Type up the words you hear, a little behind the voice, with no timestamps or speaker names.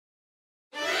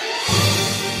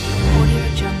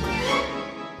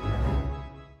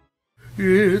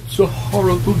It's a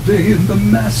horrible day in the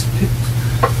mass pit.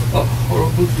 A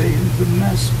horrible day in the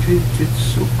mass pit.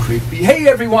 It's so creepy. Hey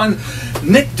everyone,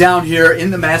 Nick down here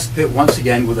in the mass pit once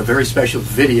again with a very special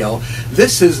video.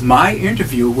 This is my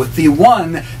interview with the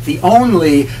one, the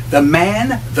only, the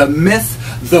man, the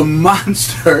myth, the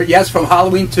monster, yes, from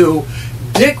Halloween 2,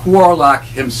 Dick Warlock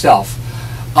himself.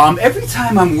 Every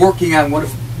time I'm working on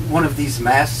one of these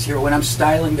masks here, when I'm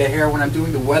styling the hair, when I'm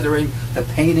doing the weathering, the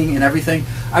painting and everything,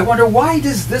 I wonder, why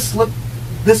does this look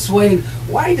this way and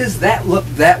why does that look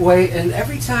that way? And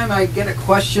every time I get a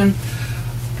question,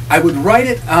 I would write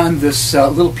it on this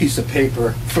little piece of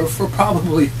paper for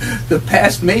probably the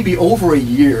past maybe over a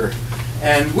year,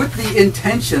 and with the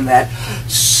intention that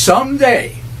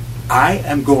someday I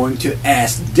am going to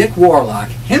ask Dick Warlock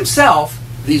himself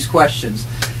these questions.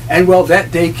 And well,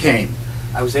 that day came.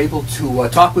 I was able to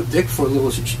talk with Dick for a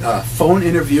little phone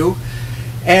interview,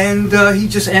 and he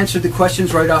just answered the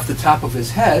questions right off the top of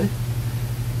his head.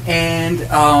 And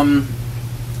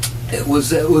it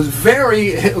was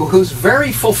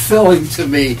very fulfilling to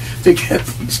me to get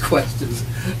these questions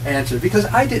answered, because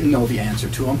I didn't know the answer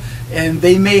to them, and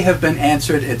they may have been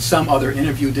answered at some other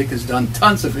interview. Dick has done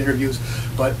tons of interviews,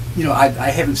 but you know, I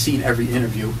haven't seen every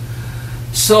interview.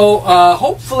 So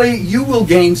hopefully you will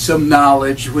gain some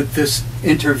knowledge with this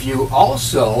interview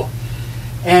also.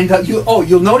 And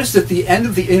you'll notice at the end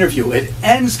of the interview, it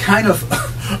ends kind of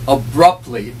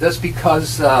abruptly. That's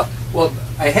because, well,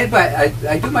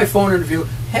 I do my phone interview,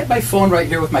 had my phone right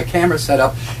here with my camera set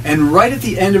up, and right at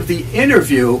the end of the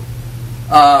interview,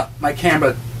 my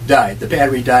camera died. The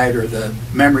battery died, or the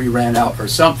memory ran out, or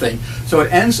something. So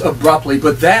it ends abruptly,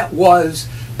 but that was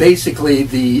basically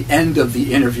the end of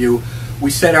the interview. We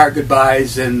said our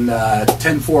goodbyes and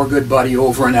 10-4 good buddy,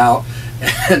 over and out.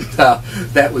 And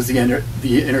that was the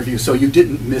interview, so you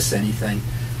didn't miss anything.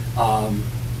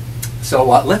 So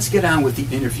let's get on with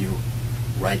the interview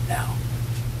right now.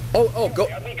 Oh, go.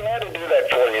 I'd be glad to do that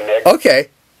for you, Nick.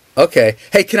 Okay.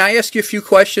 Hey, can I ask you a few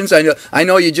questions? I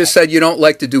know you just said you don't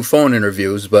like to do phone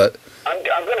interviews, but I'm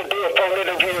going to do a phone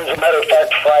interview, as a matter of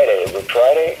fact, Friday. Is it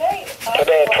Friday?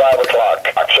 Today at 5 o'clock.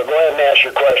 So go ahead and ask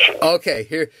your question.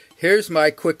 Okay, here's my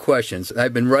quick questions.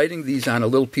 I've been writing these on a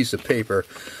little piece of paper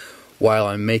while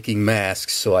I'm making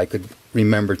masks so I could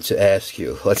remember to ask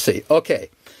you. Let's see. Okay.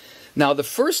 Now, the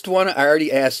first one I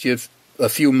already asked you a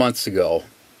few months ago.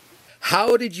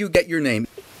 How did you get your name?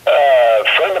 A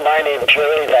friend of mine named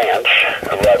Jerry Vance,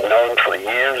 who I've known for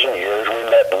years and years. We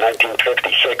met in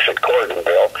 1956 at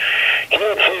Gordonville. He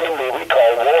had seen a movie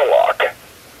called Warlock,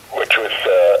 which was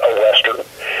a Western.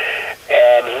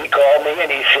 And he called me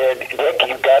and he said, Dick,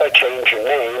 you've got to change your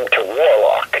name to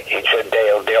Warlock. He said,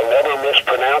 they'll never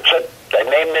mispronounce it. They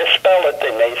may misspell it.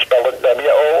 They may spell it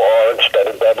W-O-R instead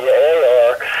of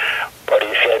W-A-R. But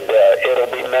he said,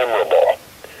 it'll be memorable.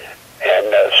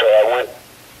 And so I went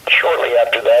shortly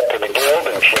after that to the Guild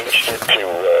and changed it to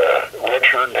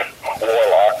Richard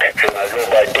Warlock. And I go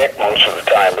by Dick most of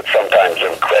the time, but sometimes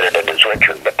I'm credited as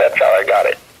Richard, but that's how I got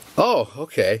it. Oh,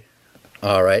 okay.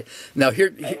 All right. Now here.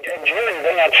 And Jerry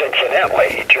Vance,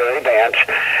 incidentally, Jerry Vance,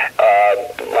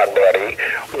 my buddy,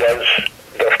 was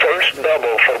the first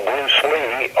double for Bruce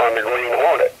Lee on the Green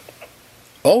Hornet.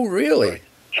 Oh, really?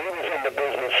 He was in the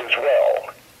business as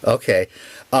well. Okay.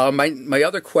 My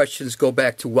other questions go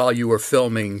back to while you were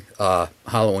filming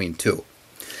Halloween 2.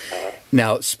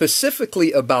 Now,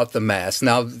 specifically about the mask.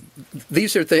 Now,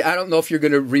 these are things, I don't know if you're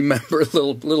going to remember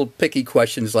little picky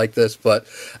questions like this, but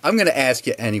I'm going to ask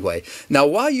you anyway. Now,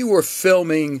 while you were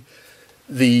filming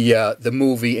the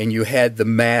movie and you had the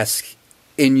mask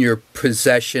in your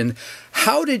possession,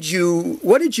 what did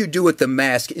you do with the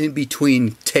mask in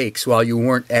between takes while you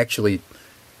weren't actually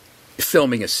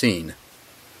filming a scene?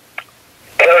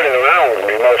 Carried it around with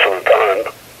me most of the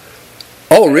time.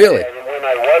 Oh, really? And when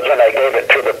I wasn't, I gave it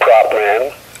to the prop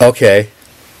man. Okay.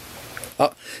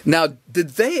 Now, did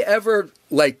they ever,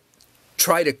 like,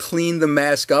 try to clean the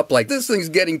mask up? Like, this thing's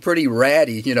getting pretty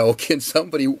ratty, you know. Can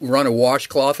somebody run a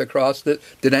washcloth across it?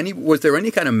 Was there any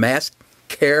kind of mask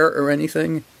care or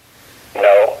anything?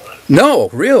 No. No,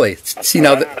 really? See,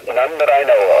 now none that I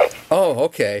know of. Oh,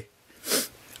 okay.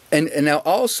 And now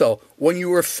also, when you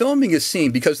were filming a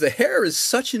scene, because the hair is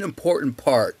such an important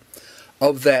part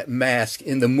of that mask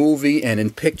in the movie and in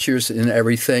pictures and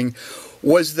everything,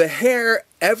 was the hair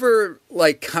ever,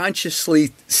 like,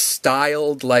 consciously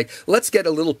styled? Like, let's get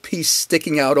a little piece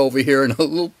sticking out over here and a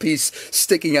little piece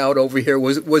sticking out over here.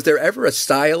 Was there ever a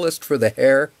stylist for the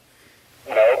hair?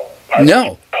 No.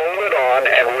 No. I pulled it on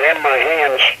and ran my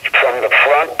hands from the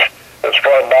front as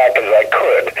far back as I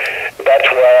could. That's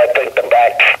why I think the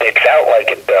back sticks out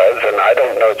like it does, and I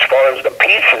don't know, as far as the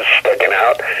pieces sticking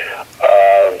out,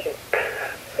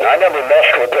 never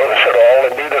messed with those at all,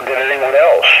 and neither did anyone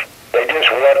else. They just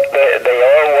they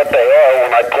are what they are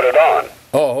when I put it on.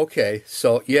 Oh, okay.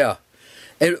 So yeah,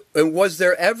 and was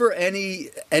there ever any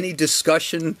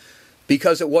discussion,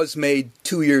 because it was made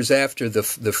 2 years after the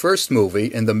first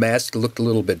movie and the mask looked a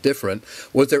little bit different?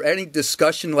 Was there any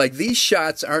discussion like these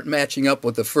shots aren't matching up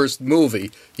with the first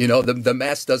movie? You know, the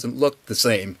mask doesn't look the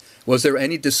same. Was there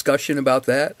any discussion about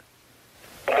that?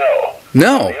 No.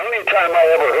 No. The only time I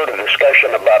ever heard a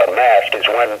discussion about a mask is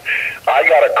when I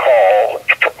got a call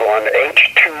on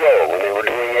H2O, when they were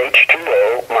doing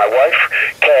H2O. My wife,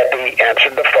 Kathy,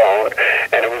 answered the phone,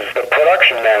 and it was the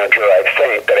production manager, I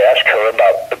think, that asked her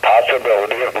about the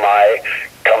possibility of my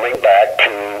coming back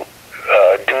to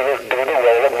do the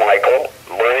role of Michael.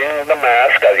 Wearing the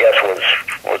mask, I guess,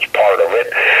 was part of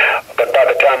it. But by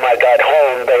the time I got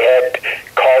home, they had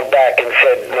called back and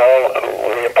said, no,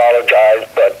 we apologize,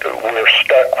 but we're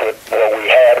stuck with what we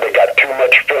have. They got too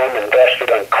much film invested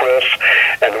on Chris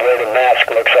and the way the mask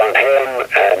looks on him,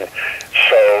 and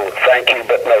so thank you,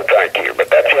 but no thank you. But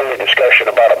that's the only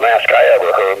discussion about a mask I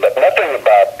ever heard, but nothing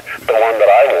about the one that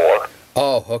I wore.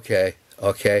 Oh, okay,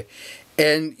 okay.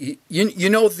 And you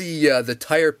know the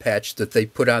tire patch that they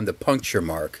put on the puncture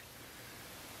mark?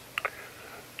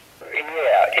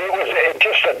 Yeah, it was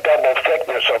just a double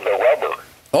thickness of the rubber.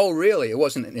 Oh, really? It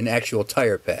wasn't an actual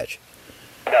tire patch?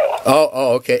 No.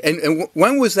 Oh, okay. And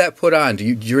when was that put on? Do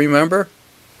you remember?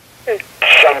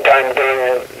 Sometime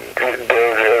during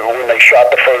when they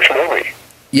shot the first movie.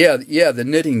 Yeah, the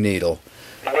knitting needle.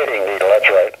 Knitting needle, that's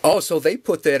right. Oh, so they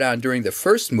put that on during the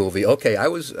first movie. Okay,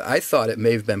 I thought it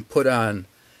may have been put on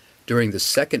during the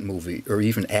second movie or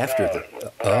even after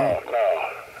No.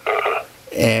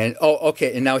 And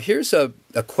okay. And now here's a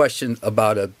question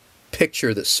about a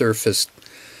picture that surfaced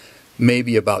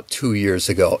maybe about 2 years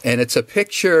ago, and it's a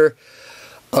picture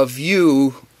of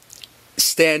you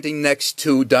standing next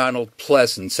to Donald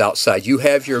Pleasance outside. You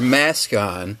have your mask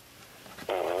on,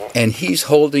 and he's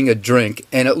holding a drink,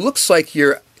 and it looks like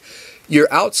you're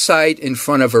outside in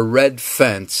front of a red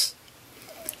fence,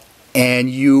 and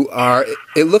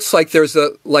it looks like there's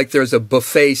a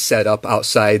buffet set up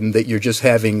outside, and that you're just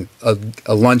having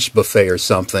a lunch buffet or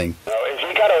something. Has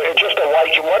he got just a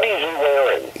white? What is he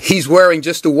wearing? He's wearing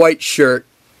just a white shirt,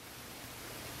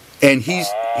 and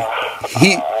he's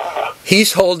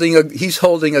holding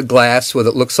a glass with,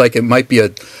 it looks like it might be a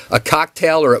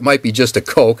cocktail or it might be just a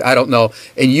Coke. I don't know.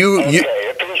 And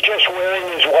if he's just wearing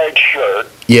his white shirt,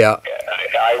 yeah,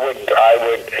 I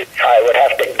would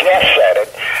have to guess at it.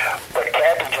 But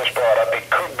Kathy just brought up it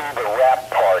could be the rap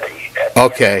party.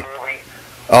 Okay.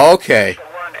 Okay.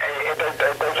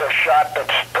 There's a shot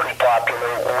that's pretty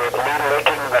popular with me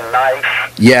licking the knife.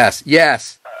 Yes. Yeah,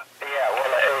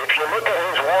 well, if you look at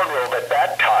his wardrobe at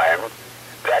that time,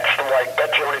 that's the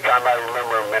only time I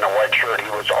remember him in a white shirt. He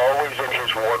was always in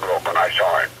his wardrobe when I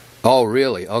saw him. Oh,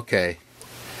 really? Okay.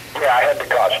 Yeah, I had the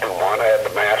costume on, I had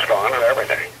the mask on and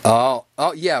everything. Oh,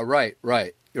 yeah, right,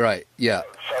 yeah.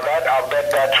 So I'll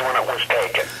bet that's when it was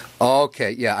taken.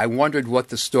 Okay, yeah, I wondered what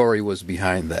the story was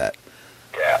behind that.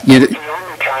 Yeah, it's the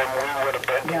only time we would have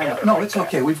been together. No, it's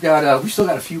okay. We still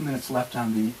got a few minutes left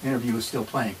on the interview. Is still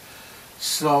playing.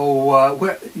 So,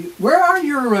 where are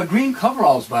your green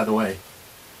coveralls, by the way?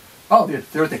 Oh,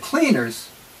 they're the cleaners.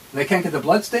 They can't get the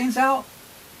bloodstains out?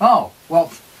 Oh,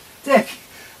 well, Dick,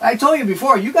 I told you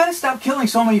before, you got to stop killing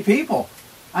so many people.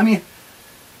 I mean,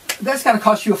 that's going to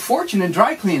cost you a fortune in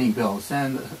dry cleaning bills.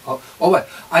 And wait,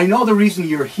 I know the reason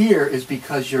you're here is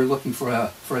because you're looking for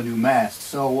a new mask.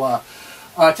 So,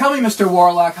 tell me, Mr.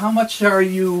 Warlock, how much are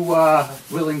you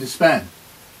willing to spend?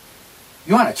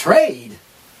 You want to trade?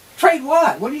 Trade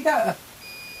what? What do you got?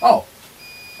 Oh,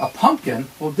 a pumpkin?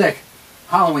 Well, Dick,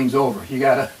 Halloween's over. You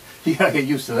gotta get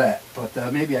used to that. But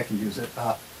maybe I can use it.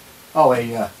 A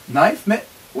knife?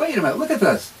 Wait a minute. Look at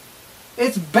this.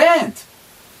 It's bent.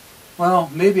 Well,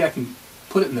 maybe I can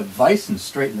put it in the vise and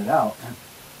straighten it out.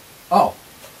 Oh,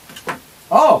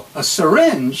 a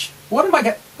syringe. What am I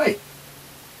getting? Wait.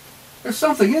 There's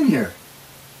something in here.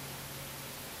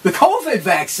 The COVID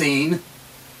vaccine.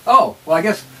 Oh, well, I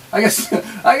guess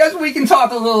we can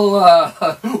talk a little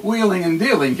wheeling and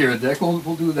dealing here, Dick. We'll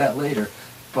do that later.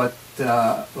 But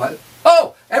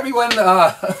everyone,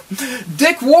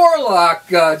 Dick Warlock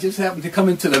just happened to come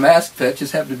into the mask pit.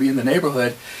 Just happened to be in the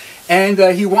neighborhood, and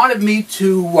he wanted me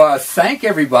to thank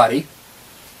everybody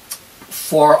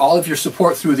for all of your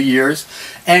support through the years.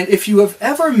 And if you have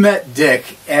ever met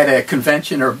Dick at a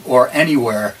convention or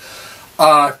anywhere,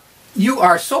 you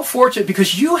are so fortunate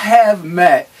because you have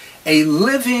met a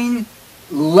living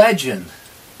legend,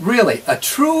 really, a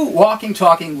true walking,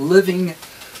 talking, living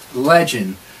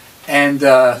legend. And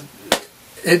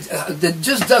it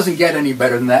just doesn't get any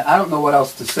better than that. I don't know what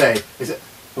else to say. Is it?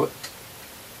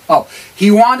 Oh,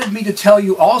 he wanted me to tell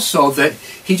you also that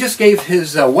he just gave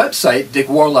his website,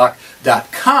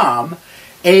 dickwarlock.com,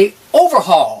 a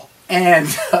overhaul. And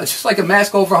just like a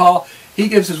mask overhaul, he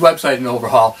gives his website an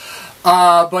overhaul.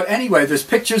 But anyway, there's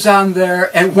pictures on there.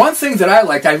 And one thing that I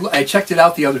liked, I checked it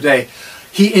out the other day,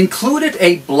 he included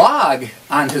a blog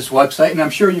on his website, and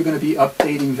I'm sure you're going to be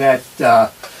updating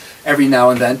that every now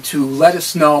and then to let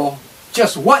us know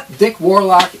just what Dick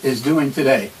Warlock is doing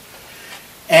today.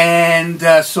 And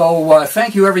so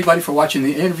thank you everybody for watching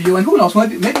the interview, and who knows,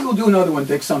 maybe we'll do another one,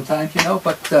 Dick, sometime, you know,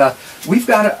 but we've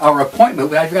got our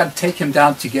appointment. I've got to take him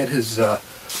down to get his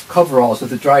coveralls at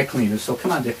the dry cleaners, so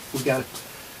come on, Dick, we got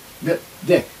to,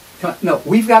 Dick, come on. No,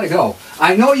 we've got to go.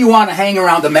 I know you want to hang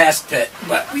around the mask pit,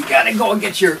 but we got to go and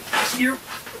get your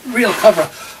real cover.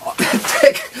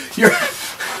 Dick, you're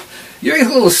a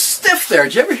little stiff there.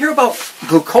 Did you ever hear about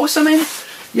glucosamine?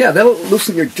 Yeah, that'll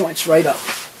loosen your joints right up.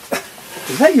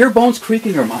 Is that your bones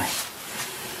creaking or mine?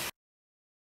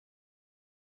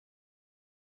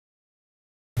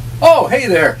 Oh, hey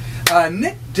there.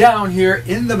 Nick down here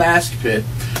in the mask pit,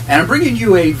 and I'm bringing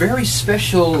you a very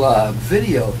special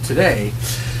video today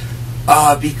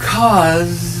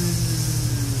because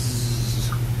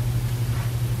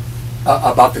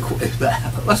about the...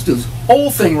 Let's do this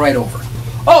whole thing right over.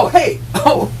 Oh, hey!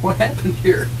 Oh, what happened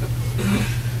here?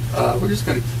 We're just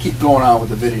going to keep going on with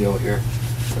the video here.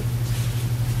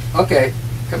 Okay,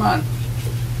 come on.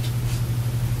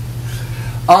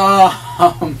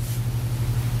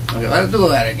 Okay, let's do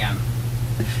that again.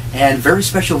 And very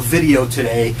special video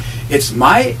today. It's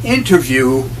my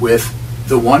interview with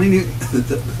the one in Let's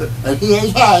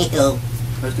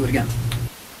do it again.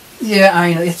 Yeah,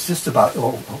 I know. It's just about.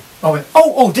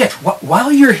 Oh, Dick.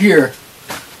 While you're here,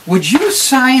 would you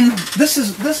sign? This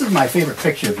is my favorite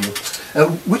picture of you.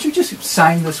 Would you just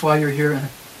sign this while you're here?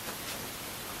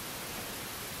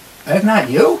 That's not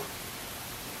you?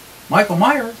 Michael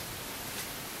Myers?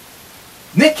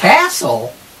 Nick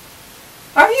Castle?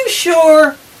 Are you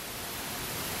sure?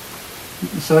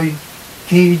 So,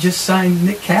 can you just sign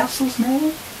Nick Castle's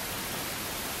name?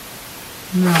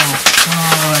 No.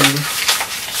 Oh,